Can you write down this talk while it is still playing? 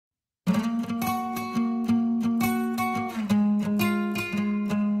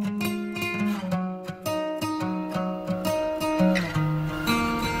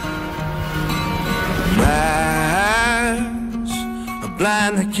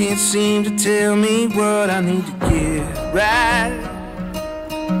blind, I can't seem to tell me what I need to get right.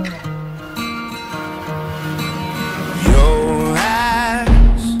 Your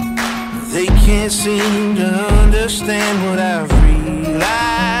eyes, they can't seem to understand what I've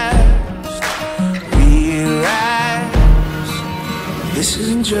realized. This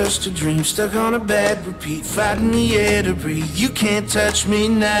isn't just a dream stuck on a bad repeat, fighting the air to breathe. You can't touch me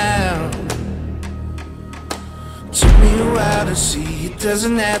now. Took me a while to see it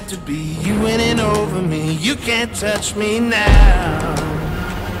doesn't have to be you winning over me. You can't touch me now.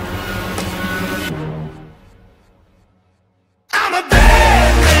 I'm a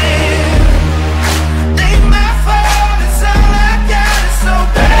bad man, ain't my fault, it's all I got, it's so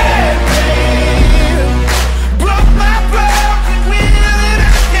bad, man. Broke my broken wheel and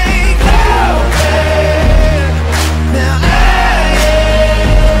I can't go back. Now I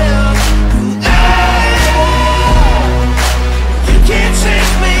am who I am. You can't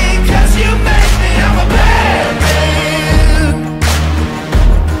change me 'cause you make me. I'm a bad man.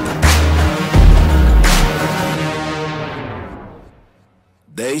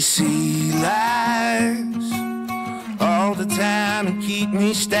 They see lies all the time and keep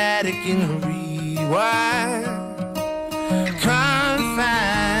me static in a rewind.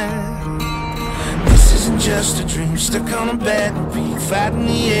 Confined. This isn't just a dream stuck on a bad repeat, fighting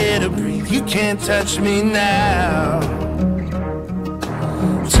the air to breathe. You can't touch me now.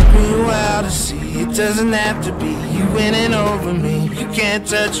 Took me a while to see it doesn't have to be you winning over me. You can't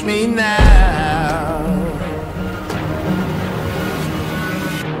touch me now.